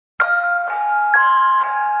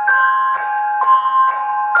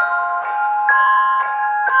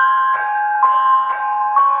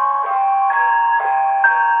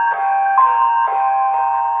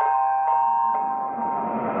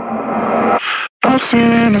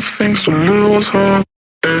seen enough things to lose hope.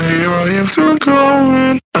 And here I am still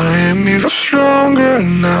going. I am even stronger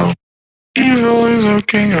now. Evil is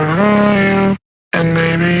lurking around you, and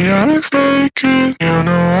maybe I'm mistaken. You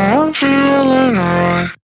know I'm feeling right.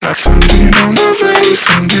 Like something on the face,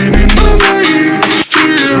 something in my mind.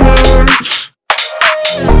 Still hurts.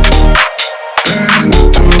 And I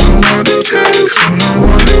don't know what it takes, don't know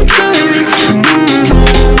what it takes to move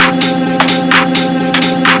on.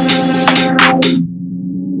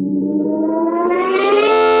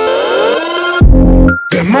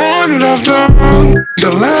 The more that I've done, the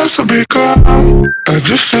less will become. I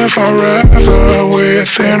just live forever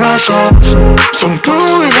within our souls. Some do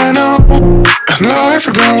even know, and life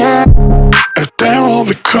will go on, and then we'll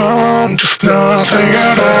become just nothing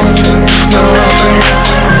at all. Just nothing,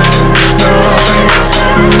 just nothing,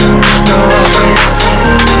 just nothing,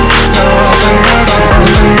 just nothing at all,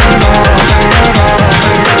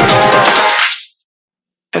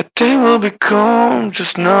 and then we'll become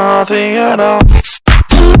just nothing at all.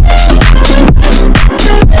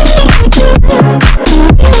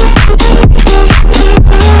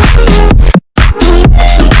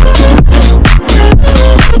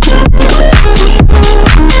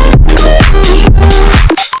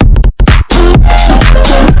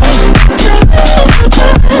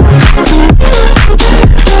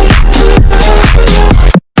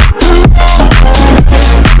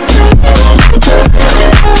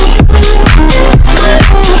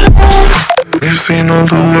 You've seen all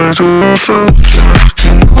the words of so just to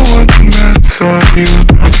know what you meant, so you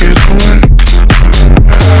don't get away.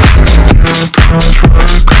 Now don't try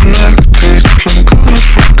to connect it, I'm gonna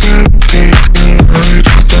forget it tonight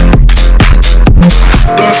down.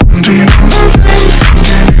 That's something on my face,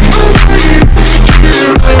 something in my mind,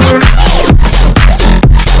 still hurts.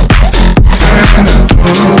 And I don't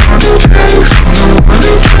know what it takes, don't know what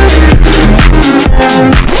it takes.